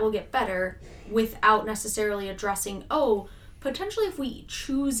weight and that will get better, without necessarily addressing, oh, potentially if we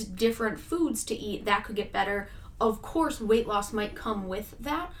choose different foods to eat, that could get better. Of course, weight loss might come with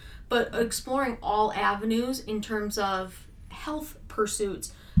that, but exploring all avenues in terms of health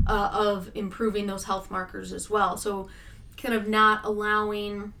pursuits of improving those health markers as well. So kind of not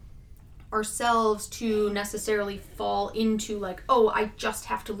allowing ourselves to necessarily fall into like, oh, I just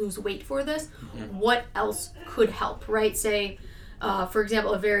have to lose weight for this. What else could help, right? Say, for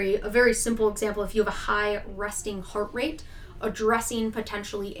example, a very simple example, if you have a high resting heart rate, addressing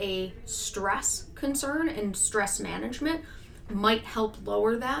potentially a stress concern and stress management might help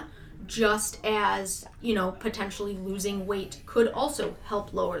lower that, just as, potentially losing weight could also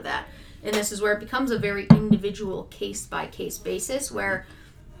help lower that. And this is where it becomes a very individual case-by-case basis, where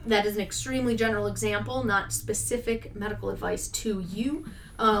that is an extremely general example, not specific medical advice to you,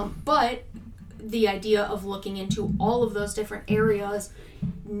 but the idea of looking into all of those different areas,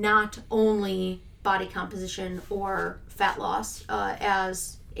 not only body composition or fat loss,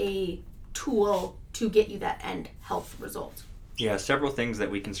 as a tool to get you that end health result. Yeah, several things that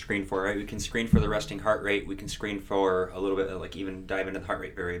we can screen for, right? We can screen for the resting heart rate. We can screen for a little bit of, like, even dive into the heart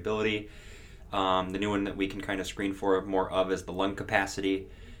rate variability. The new one that we can kind of screen for more of is the lung capacity,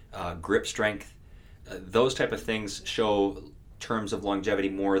 grip strength. Those type of things show terms of longevity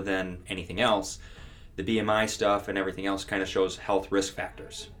more than anything else. The BMI stuff and everything else kind of shows health risk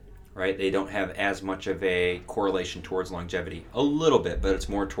factors, right? They don't have as much of a correlation towards longevity. A little bit, but it's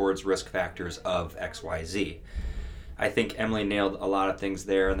more towards risk factors of XYZ. I think Emily nailed a lot of things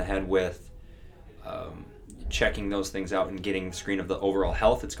there in the head with checking those things out and getting the screen of the overall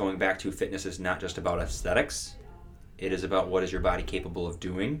health. It's going back to fitness is not just about aesthetics. It is about what is your body capable of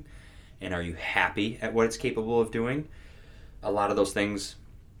doing, and are you happy at what it's capable of doing? A lot of those things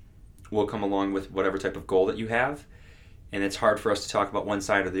will come along with whatever type of goal that you have. And it's hard for us to talk about one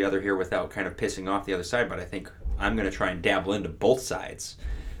side or the other here without kind of pissing off the other side, but I think I'm going to try and dabble into both sides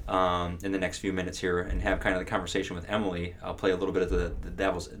in the next few minutes here and have kind of the conversation with Emily. I'll play a little bit of the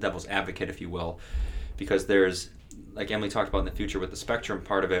devil's advocate, if you will, because there's, like Emily talked about in the future with the spectrum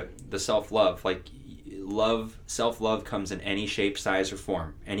part of it, the self-love. Like, self-love comes in any shape, size, or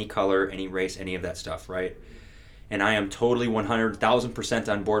form, any color, any race, any of that stuff, right? And I am totally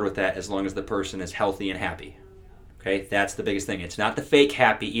 100,000% on board with that as long as the person is healthy and happy. Okay, that's the biggest thing. It's not the fake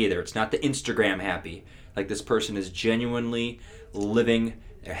happy either. It's not the Instagram happy. Like, this person is genuinely living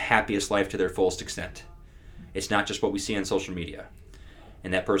their happiest life to their fullest extent. It's not just what we see on social media.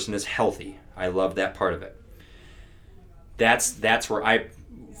 And that person is healthy. I love that part of it. That's where I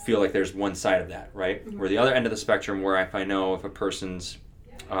feel like there's one side of that, right? Where the other end of the spectrum, where if I know if a person's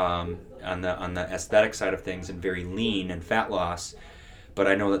on the aesthetic side of things and very lean and fat loss, but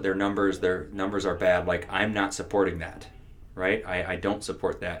I know that their numbers are bad, like, I'm not supporting that, right? I don't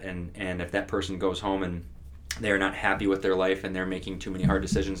support that. And if that person goes home and they're not happy with their life and they're making too many hard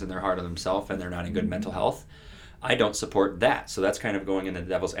decisions and they're hard on themselves and they're not in good mental health, I don't support that. So that's kind of going in the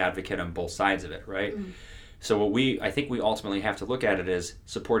devil's advocate on both sides of it, right? Mm-hmm. So I think we ultimately have to look at it as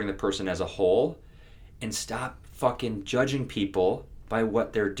supporting the person as a whole and stop fucking judging people by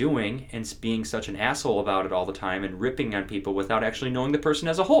what they're doing and being such an asshole about it all the time and ripping on people without actually knowing the person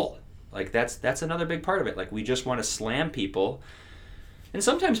as a whole. Like, that's another big part of it. Like, we just want to slam people, and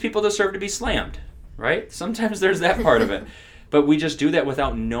sometimes people deserve to be slammed, right? Sometimes there's that part of it. But we just do that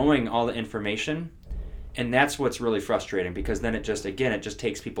without knowing all the information, and that's what's really frustrating, because then it just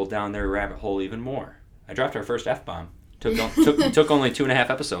takes people down their rabbit hole even more. I dropped our first F-bomb. Took only 2.5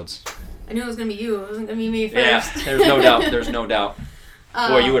 episodes. I knew it was going to be you. It wasn't going to be me first. Yeah, there's no doubt.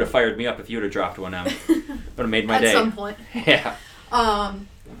 Boy, you would have fired me up if you would have dropped one out. Would have made my day. At some point. Yeah.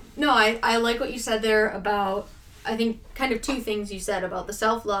 No, I like what you said there about, I think, kind of two things you said about the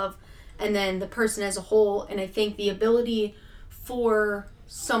self-love and then the person as a whole. And I think the ability for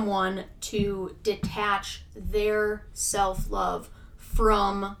someone to detach their self-love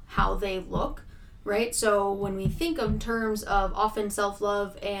from how they look, right? So when we think of terms of often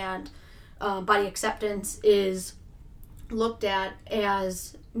self-love and body acceptance is looked at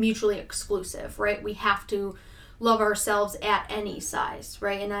as mutually exclusive, right? We have to love ourselves at any size,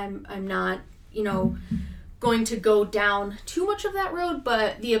 right? And I'm not, going to go down too much of that road,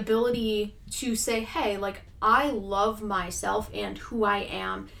 but the ability to say, hey, like, I love myself and who I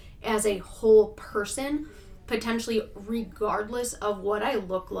am as a whole person, potentially regardless of what I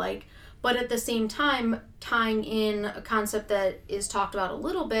look like, but at the same time tying in a concept that is talked about a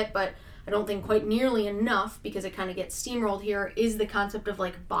little bit, but I don't think quite nearly enough, because it kind of gets steamrolled here, is the concept of,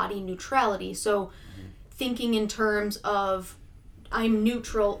 like, body neutrality. So thinking in terms of, I'm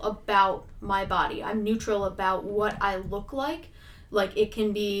neutral about my body. I'm neutral about what I look like. Like, it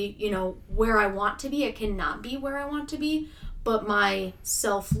can be, where I want to be. It cannot be where I want to be. But my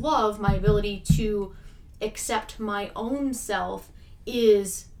self-love, my ability to accept my own self,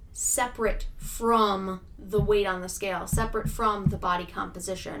 is separate from the weight on the scale, separate from the body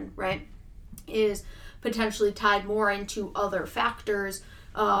composition, right? Is potentially tied more into other factors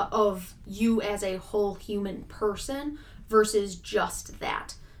of you as a whole human person versus just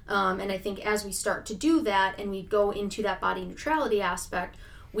that. And I think as we start to do that and we go into that body neutrality aspect,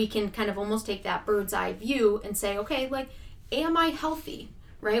 we can kind of almost take that bird's eye view and say, okay, like, am I healthy,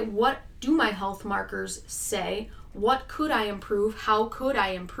 right? What do my health markers say? What could I improve? How could I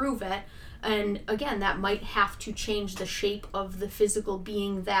improve it? And again, that might have to change the shape of the physical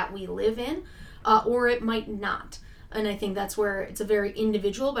being that we live in, or it might not. And I think that's where it's a very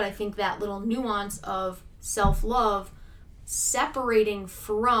individual, but I think that little nuance of self-love separating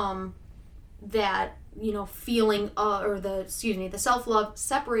from that, feeling, the self-love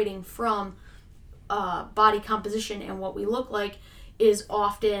separating from body composition and what we look like is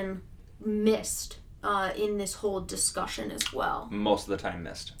often missed in this whole discussion as well. Most of the time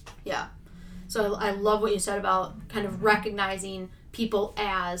missed. Yeah. So I love what you said about kind of recognizing people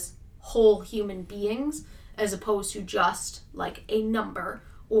as whole human beings as opposed to just like a number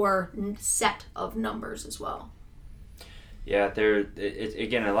or set of numbers as well. Yeah,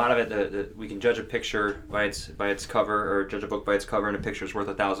 again, a lot of it, we can judge a picture by its cover, or judge a book by its cover, and a picture's worth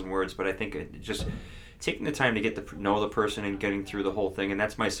 1,000 words. But I think it just taking the time to get to know the person and getting through the whole thing, and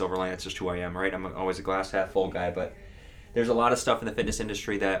that's my silver line. That's just who I am, right? I'm always a glass half full guy, but there's a lot of stuff in the fitness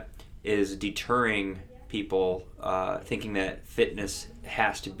industry that is deterring people thinking that fitness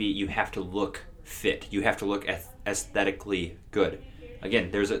has to be, you have to look fit, you have to look aesthetically good.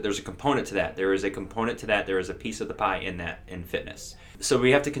 Again, there's a component to that. There is a component to that. There is a piece of the pie in that, in fitness. So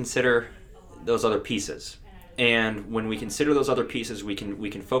we have to consider those other pieces. And when we consider those other pieces, we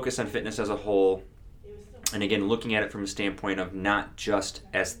can focus on fitness as a whole. And again, looking at it from a standpoint of not just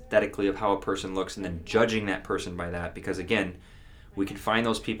aesthetically of how a person looks and then judging that person by that. Because again, we can find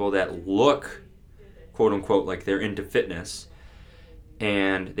those people that look, quote unquote, like they're into fitness,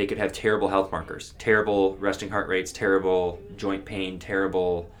 and they could have terrible health markers, terrible resting heart rates, terrible joint pain,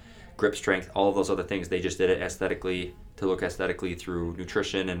 terrible grip strength, all of those other things. They just did it aesthetically, to look aesthetically through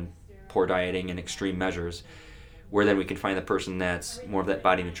nutrition and poor dieting and extreme measures, where then we can find the person that's more of that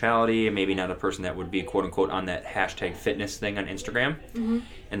body neutrality, and maybe not a person that would be, quote unquote, on that hashtag fitness thing on Instagram.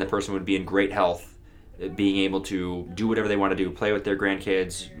 And the person would be in great health, being able to do whatever they want to do, play with their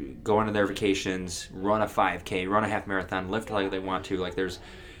grandkids, go on their vacations, run a 5K, run a half marathon, lift like they want to. Like there's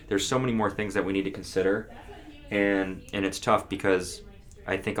so many more things that we need to consider, and it's tough because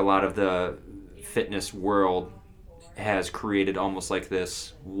I think a lot of the fitness world has created almost like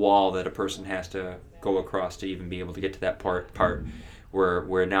this wall that a person has to go across to even be able to get to that part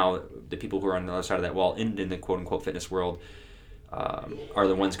where now the people who are on the other side of that wall in the quote unquote fitness world are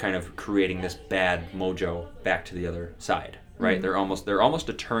the ones kind of creating this bad mojo back to the other side, right? They're almost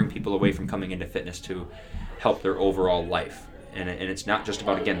deterring people away from coming into fitness to help their overall life, and it's not just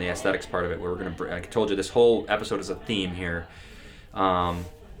about, again, the aesthetics part of it. Where we're gonna, like I told you, this whole episode is a theme here, and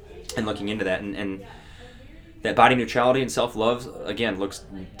looking into that, and that body neutrality and self-love again looks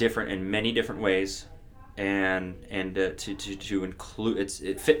different in many different ways, and to include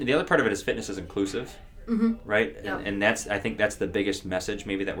the other part of it is fitness is inclusive. Right? Yep. And that's, I think that's the biggest message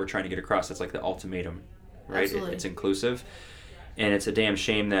maybe that we're trying to get across. It's like the ultimatum, right? It's inclusive. And it's a damn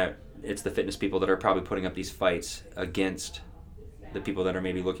shame that it's the fitness people that are probably putting up these fights against the people that are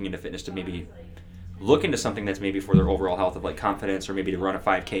maybe looking into fitness to maybe look into something that's maybe for their overall health, of like confidence, or maybe to run a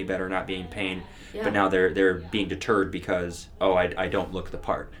 5K better, not being in pain. Yeah. But now they're being deterred because, I don't look the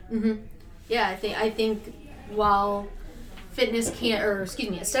part. Yeah, I think while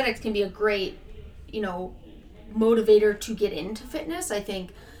aesthetics can be a great, motivator to get into fitness, I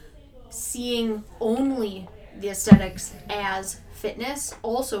think seeing only the aesthetics as fitness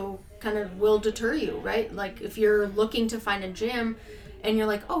also kind of will deter you, right? Like if you're looking to find a gym and you're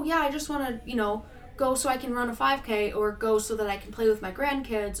like, oh yeah, I just want to, go so I can run a 5K, or go so that I can play with my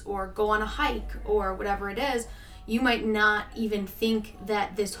grandkids, or go on a hike, or whatever it is, you might not even think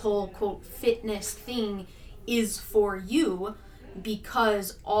that this whole quote fitness thing is for you,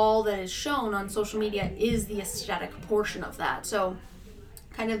 because all that is shown on social media is the aesthetic portion of that. So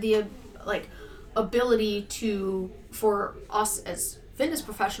kind of the ability for us as fitness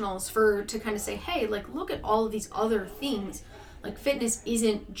professionals to kind of say, hey, look at all of these other things. Like fitness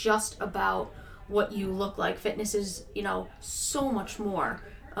isn't just about what you look like. Fitness is, so much more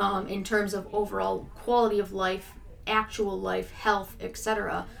in terms of overall quality of life, actual life, health,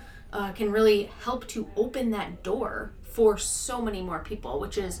 etc. Can really help to open that door for so many more people,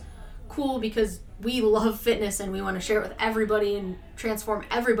 which is cool because we love fitness and we want to share it with everybody and transform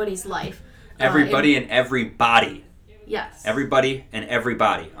everybody's life. Everybody and everybody. Yes. Everybody and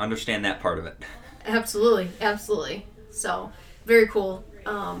everybody. Understand that part of it. Absolutely. So, very cool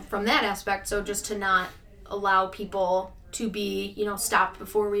from that aspect. So just to not allow people to be, stopped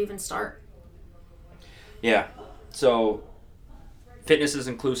before we even start. Yeah. So, fitness is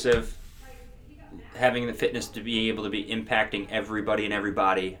inclusive. Having the fitness to be able to be impacting everybody and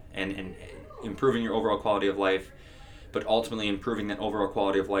everybody, and improving your overall quality of life, but ultimately improving that overall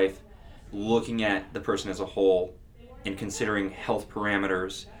quality of life, looking at the person as a whole and considering health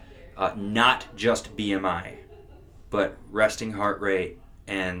parameters, not just BMI, but resting heart rate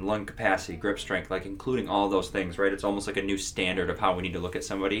and lung capacity, grip strength, including all those things, right? It's almost like a new standard of how we need to look at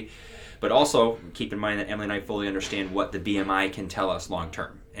somebody. But also keep in mind that Emily and I fully understand what the BMI can tell us long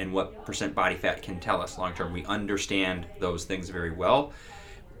term and what percent body fat can tell us long term. We understand those things very well.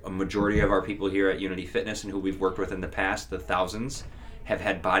 A majority of our people here at Unity Fitness and who we've worked with in the past, the thousands, have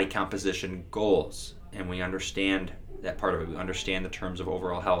had body composition goals, and we understand that part of it. We understand the terms of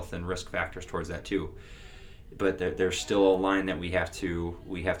overall health and risk factors towards that too. But there's still a line that we have to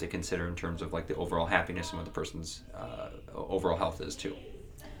consider in terms of the overall happiness and what the person's overall health is too.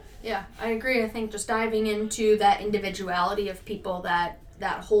 Yeah, I agree. I think just diving into that individuality of people, that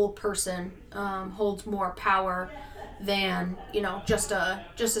whole person holds more power than just a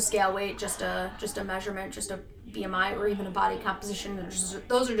scale weight, just a measurement, just a BMI, or even a body composition.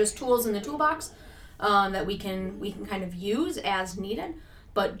 Those are just tools in the toolbox that we can kind of use as needed,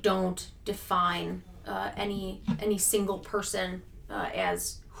 but don't define any single person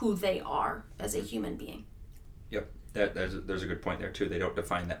as who they are as a human being. Yep. There's a good point there too. They don't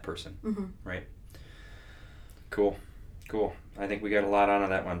define that person, Mm-hmm. right? Cool. I think we got a lot out of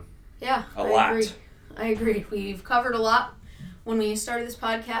that one. Yeah, I agree. We've covered a lot. When we started this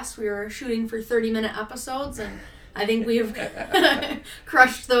podcast, we were shooting for 30-minute episodes, and I think we've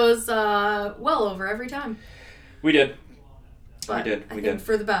crushed those well over every time. We did. But I think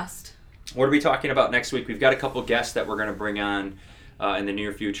for the best. What are we talking about next week? We've got a couple guests that we're going to bring on in the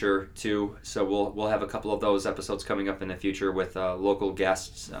near future too. So we'll have a couple of those episodes coming up in the future with local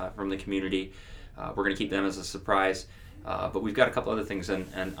guests from the community. We're going to keep them as a surprise. But we've got a couple other things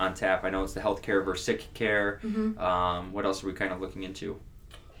on tap. I know it's the healthcare versus sick care. Mm-hmm. What else are we kind of looking into?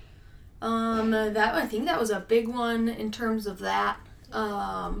 I think that was a big one in terms of that.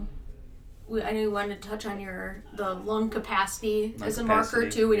 I know you wanted to touch on the lung capacity as a marker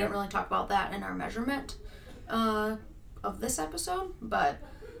too. We didn't really talk about that in our measurement of this episode, but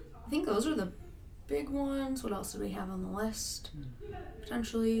I think those are the big ones. What else did we have on the list?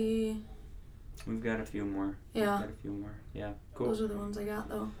 Potentially. We've got a few more. Yeah. Yeah. Cool. Those are the ones I got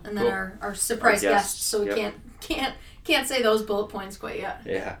though, and then our surprise guests. So we can't say those bullet points quite yet.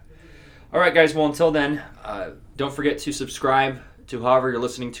 Yeah. All right, guys. Well, until then, don't forget to subscribe to however you're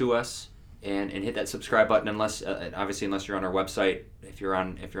listening to us, and hit that subscribe button. Unless you're on our website. If you're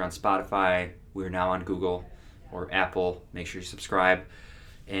on Spotify, we're now on Google or Apple. Make sure you subscribe,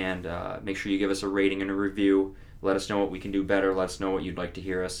 and make sure you give us a rating and a review. Let us know what we can do better. Let us know what you'd like to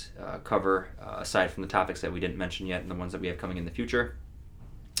hear us cover, aside from the topics that we didn't mention yet and the ones that we have coming in the future.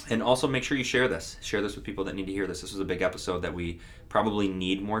 And also make sure you share this. Share this with people that need to hear this. This was a big episode that we probably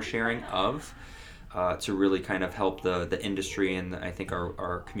need more sharing of to really kind of help the industry and I think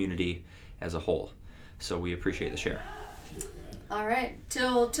our community as a whole. So we appreciate the share. All right.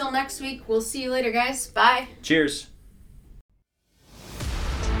 Till next week. We'll see you later, guys. Bye. Cheers.